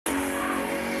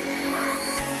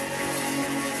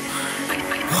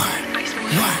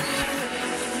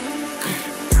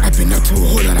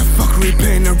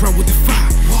playing around with the fire,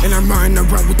 and I'm riding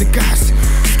around with the guys,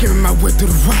 scaring my way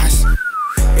through the rise.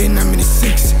 And I'm in the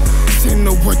 6, saying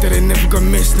no word that I never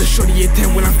gonna miss. Let's shorty at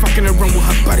 10 when I'm fucking around with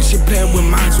her body. She playing with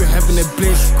minds, we're having a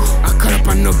bliss. I cut up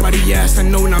on nobody ass, I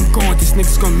know when I'm gone, these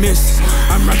niggas gonna miss.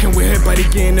 I'm rocking with everybody,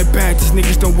 getting the bag, these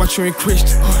niggas don't watch you in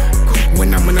Christian.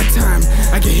 When I'm on a time,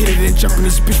 I get hit it and jump in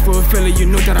this bitch for a fella, you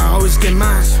know that I always get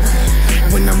mine.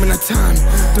 When I'm in a time,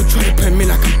 don't try to play me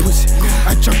like I'm pussy.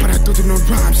 I jump but I don't do no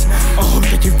rhymes, I hope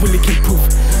that you really can prove.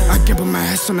 I gamble my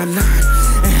ass on the line,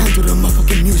 and handle the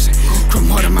motherfucking music.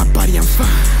 Chrome hard on my body, I'm fine.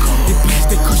 These bitches,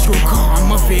 they cost you a car,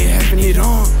 I'm up here having it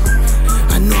on.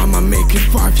 I know I'ma make it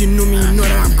far, if you knew me, you know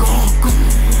that I'm gone.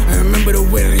 I remember the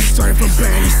way that it started from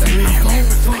barely sitting on my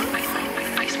phone.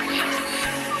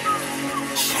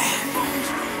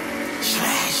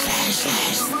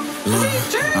 Look,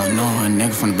 I know a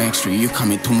nigga from the back street. You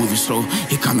coming too moving slow,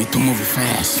 he coming too moving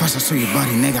fast. First I saw your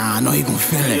body, nigga, I know he gon'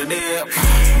 feel it.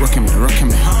 RocKet-Man,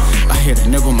 RocKet-Man, I hear that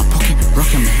nigga in my pocket,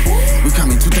 RocKet-Man. We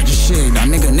coming to take your shit, that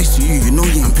nigga next to you, you know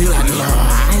you ain't feel like love.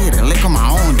 I hear that lick on my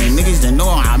own, these niggas that know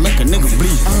I make a nigga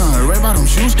bleed. Red bottom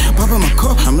shoes, pop in my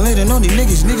cup, I'm letting all these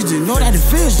niggas that know that it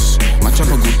feels. My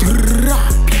chopper go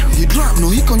he drop, no,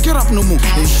 he can't get up no more.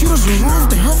 His shooters on roof,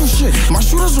 they heavy shit. My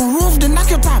shooters on roof, they knock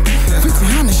it top.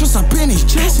 1500, just up in his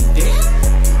chest.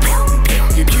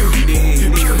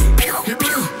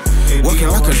 Walking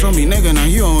like a zombie nigga, now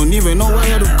you don't even know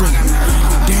where to go.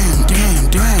 Damn,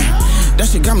 damn, damn. That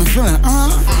shit got me feeling,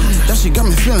 that shit got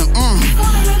me feeling,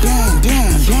 damn,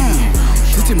 damn, damn.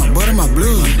 Titty my butt in my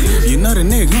blood. You know the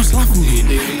nigga gon' slap for me.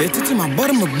 They titty my butt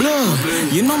in my blood.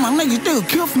 You know my niggas, they gon'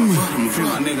 kill for me. Free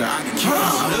my nigga, I can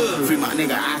kill. Free my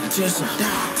nigga, I can chase him.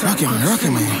 RocKet-Man,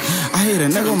 RocKet-Man. I hear a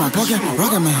nigga in my pocket.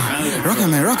 RocKet-Man,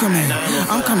 RocKet-Man, RocKet-Man.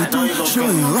 I'm coming through,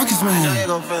 shooting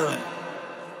RocKet-Man.